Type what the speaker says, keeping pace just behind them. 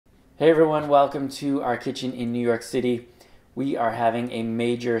Hey everyone, welcome to our kitchen in New York City. We are having a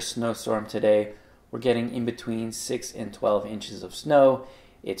major snowstorm today. We're getting in between 6 and 12 inches of snow.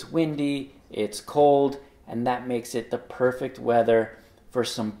 It's windy, it's cold, and that makes it the perfect weather for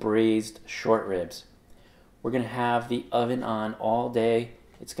some braised short ribs. We're going to have the oven on all day.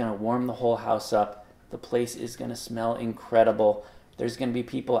 It's going to warm the whole house up. The place is going to smell incredible. There's going to be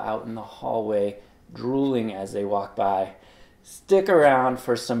people out in the hallway drooling as they walk by. Stick around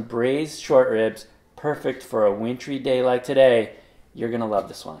for some braised short ribs, perfect for a wintry day like today. You're going to love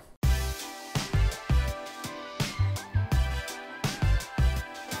this one.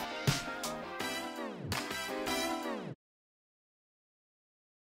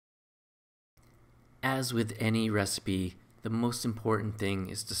 As with any recipe, the most important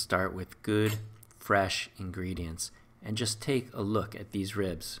thing is to start with good, fresh ingredients and just take a look at these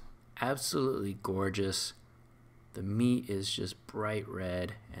ribs. Absolutely gorgeous. The meat is just bright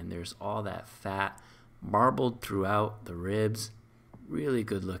red and there's all that fat marbled throughout the ribs. Really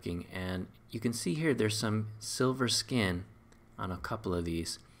good looking, and you can see here there's some silver skin on a couple of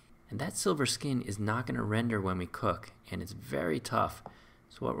these, and that silver skin is not going to render when we cook, and it's very tough.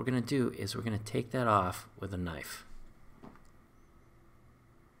 So what we're going to do is we're going to take that off with a knife.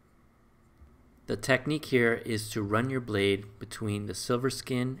 The technique here is to run your blade between the silver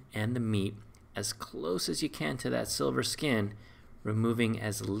skin and the meat as close as you can to that silver skin, removing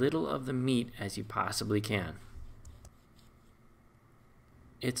as little of the meat as you possibly can.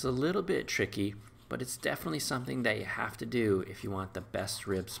 It's a little bit tricky, but it's definitely something that you have to do if you want the best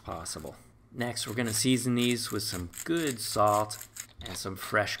ribs possible. Next, we're going to season these with some good salt and some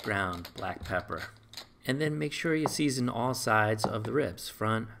fresh ground black pepper. And then make sure you season all sides of the ribs,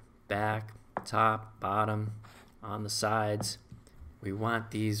 front, back, top, bottom, on the sides. We want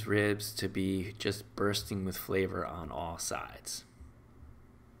these ribs to be just bursting with flavor on all sides.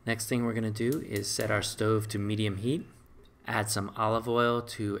 Next thing we're going to do is set our stove to medium heat, add some olive oil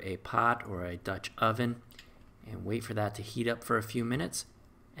to a pot or a Dutch oven, and wait for that to heat up for a few minutes,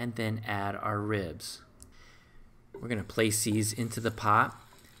 and then add our ribs. We're going to place these into the pot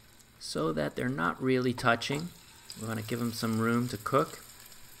so that they're not really touching. We want to give them some room to cook.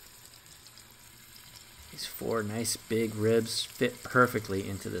 These 4 nice big ribs fit perfectly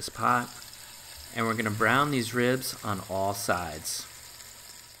into this pot, and we're going to brown these ribs on all sides.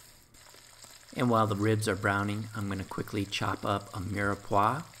 And while the ribs are browning, I'm going to quickly chop up a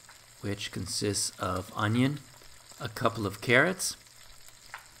mirepoix, which consists of onion, a couple of carrots,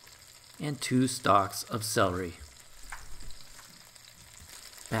 and 2 stalks of celery.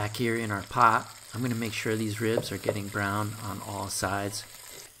 Back here in our pot, I'm going to make sure these ribs are getting brown on all sides.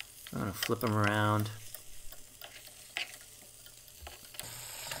 I'm going to flip them around.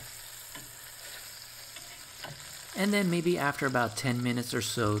 And then maybe after about 10 minutes or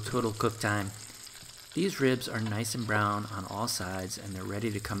so total cook time, these ribs are nice and brown on all sides and they're ready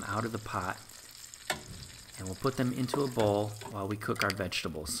to come out of the pot. And we'll put them into a bowl while we cook our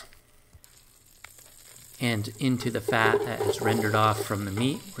vegetables. And into the fat that is rendered off from the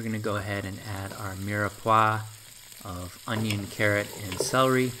meat, we're going to go ahead and add our mirepoix of onion, carrot, and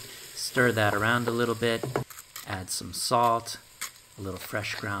celery. Stir that around a little bit. Add some salt, a little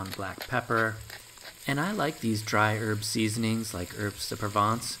fresh ground black pepper. And I like these dry herb seasonings like herbes de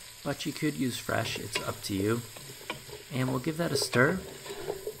Provence, but you could use fresh, it's up to you. And we'll give that a stir.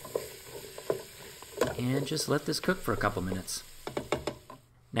 And just let this cook for a couple minutes.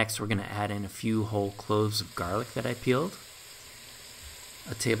 Next, we're going to add in a few whole cloves of garlic that I peeled,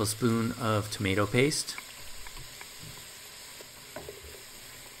 a tablespoon of tomato paste,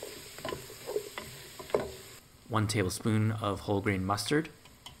 one tablespoon of whole grain mustard,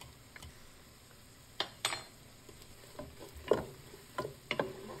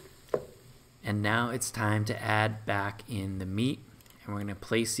 and now it's time to add back in the meat, and we're going to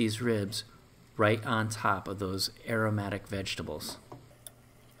place these ribs right on top of those aromatic vegetables.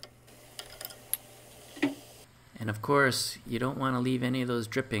 And of course, you don't want to leave any of those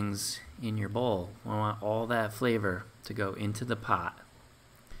drippings in your bowl. We want all that flavor to go into the pot.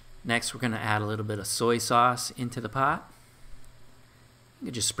 Next, we're going to add a little bit of soy sauce into the pot. You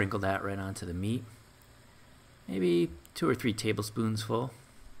can just sprinkle that right onto the meat. Maybe 2 or 3 tablespoons full.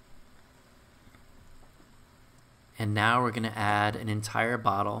 And now we're going to add an entire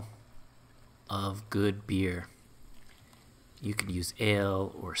bottle of good beer. You can use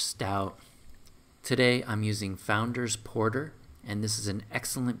ale or stout. Today I'm using Founder's Porter, and this is an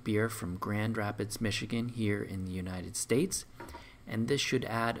excellent beer from Grand Rapids, Michigan here in the United States. And this should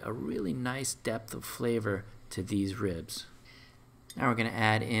add a really nice depth of flavor to these ribs. Now we're going to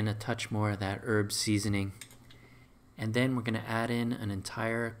add in a touch more of that herb seasoning And then we're going to add in an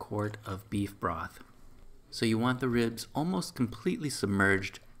entire quart of beef broth. So you want the ribs almost completely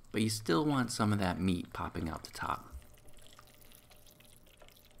submerged, but you still want some of that meat popping out the top.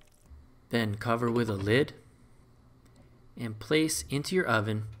 Then cover with a lid and place into your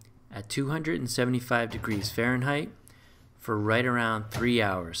oven at 275 degrees Fahrenheit for right around 3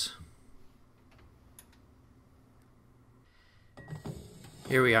 hours.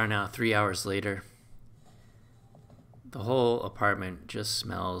 Here we are now 3 hours later. The whole apartment just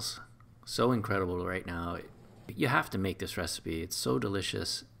smells so incredible right now. You have to make this recipe. It's so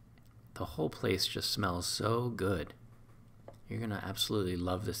delicious. The whole place just smells so good. You're going to absolutely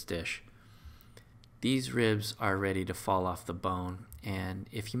love this dish. These ribs are ready to fall off the bone, and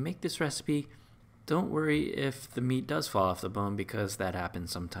if you make this recipe, don't worry if the meat does fall off the bone, because that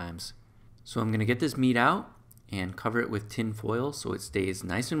happens sometimes. So I'm going to get this meat out and cover it with tin foil so it stays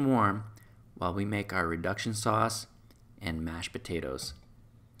nice and warm while we make our reduction sauce and mashed potatoes.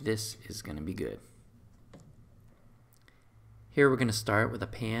 This is going to be good. Here we're going to start with a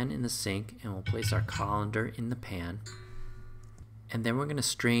pan in the sink, and we'll place our colander in the pan, and then we're going to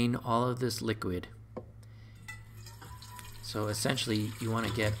strain all of this liquid. So essentially you want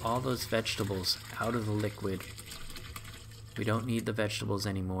to get all those vegetables out of the liquid. We don't need the vegetables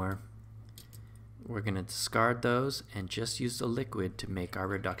anymore. We're going to discard those and just use the liquid to make our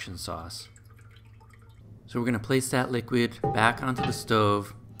reduction sauce. So we're going to place that liquid back onto the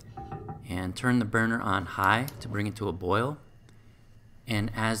stove and turn the burner on high to bring it to a boil.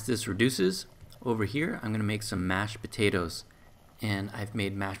 And as this reduces, over here I'm going to make some mashed potatoes. And I've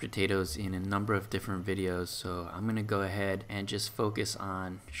made mashed potatoes in a number of different videos, so I'm going to go ahead and just focus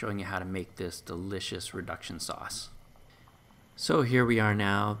on showing you how to make this delicious reduction sauce. So here we are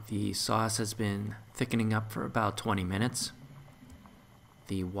now. The sauce has been thickening up for about 20 minutes.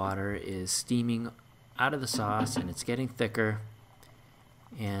 The water is steaming out of the sauce and it's getting thicker.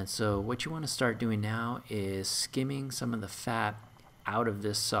 And so what you want to start doing now is skimming some of the fat out of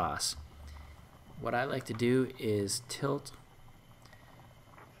this sauce. What I like to do is tilt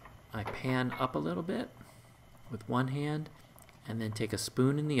my pan up a little bit with one hand and then take a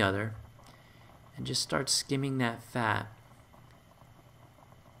spoon in the other and just start skimming that fat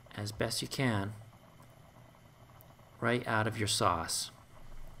as best you can right out of your sauce.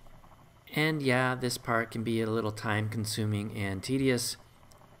 And yeah, this part can be a little time consuming and tedious,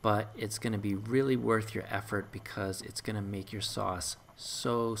 but it's going to be really worth your effort because it's going to make your sauce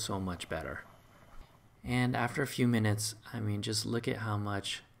so much better. And after a few minutes, I mean, just look at how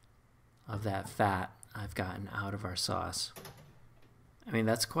much of that fat I've gotten out of our sauce. I mean,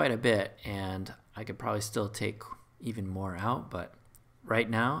 that's quite a bit, and I could probably still take even more out, but right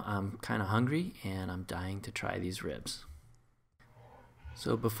now I'm kind of hungry and I'm dying to try these ribs.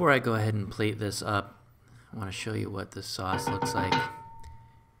 So before I go ahead and plate this up, I want to show you what the sauce looks like.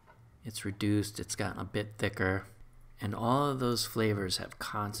 It's reduced, it's gotten a bit thicker, and all of those flavors have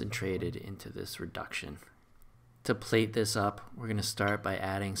concentrated into this reduction. To plate this up, we're going to start by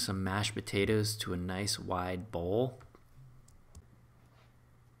adding some mashed potatoes to a nice wide bowl.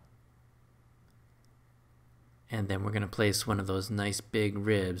 And then we're going to place one of those nice big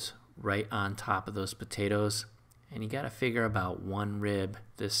ribs right on top of those potatoes. And you got to figure about one rib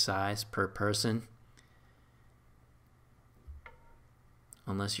this size per person.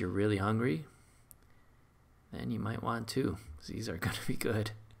 Unless you're really hungry, then you might want two. These are going to be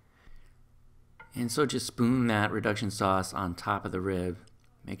good. And so just spoon that reduction sauce on top of the rib.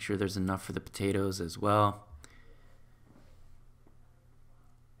 Make sure there's enough for the potatoes as well.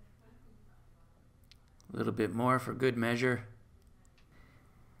 A little bit more for good measure.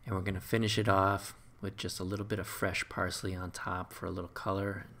 And we're going to finish it off with just a little bit of fresh parsley on top for a little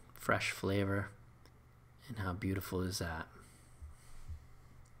color, fresh flavor. And how beautiful is that?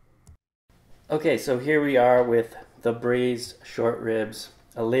 Okay, so here we are with the braised short ribs,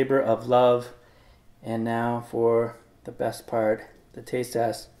 a labor of love. And now for the best part, the taste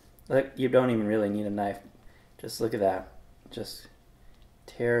test. Look, you don't even really need a knife. Just look at that. Just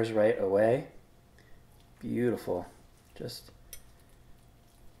tears right away. Beautiful. Just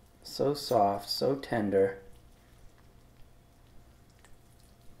so soft, so tender.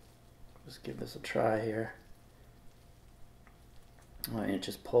 Just give this a try here. Oh, and it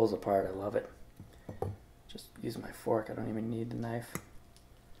just pulls apart. I love it. Just use my fork. I don't even need the knife.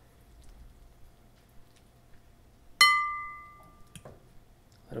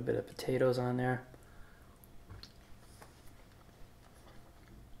 A little bit of potatoes on there.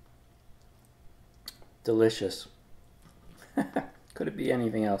 Delicious. Could it be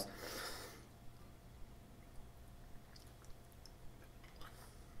anything else?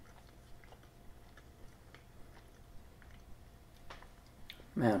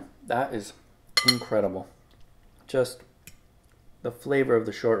 Man, that is incredible. Just the flavor of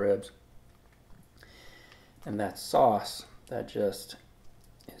the short ribs and that sauce, that just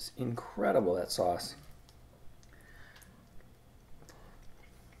is incredible, that sauce.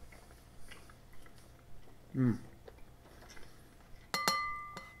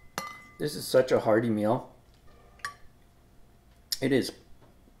 This is such a hearty meal. It is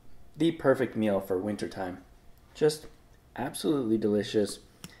the perfect meal for wintertime. Just absolutely delicious.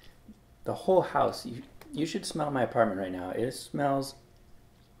 The whole house, you should smell my apartment right now. It smells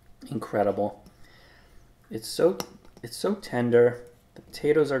incredible. It's so tender. The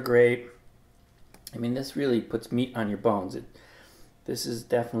potatoes are great. I mean, this really puts meat on your bones. This is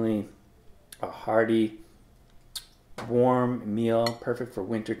definitely a hearty, warm meal, perfect for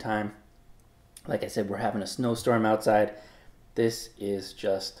wintertime. Like I said, we're having a snowstorm outside. This is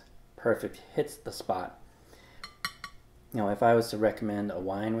just perfect, hits the spot. You know, if I was to recommend a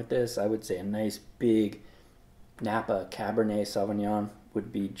wine with this, I would say a nice big Napa Cabernet Sauvignon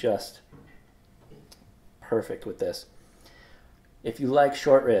would be just perfect with this. If you like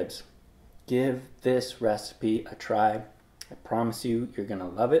short ribs, give this recipe a try. I promise you, you're gonna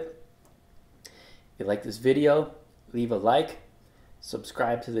love it. If you like this video, leave a like,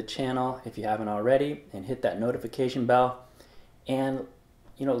 subscribe to the channel if you haven't already, and hit that notification bell. And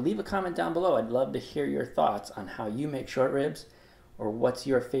leave a comment down below. I'd love to hear your thoughts on how you make short ribs, or what's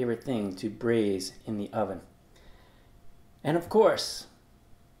your favorite thing to braise in the oven. And of course,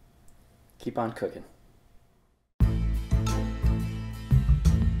 keep on cooking.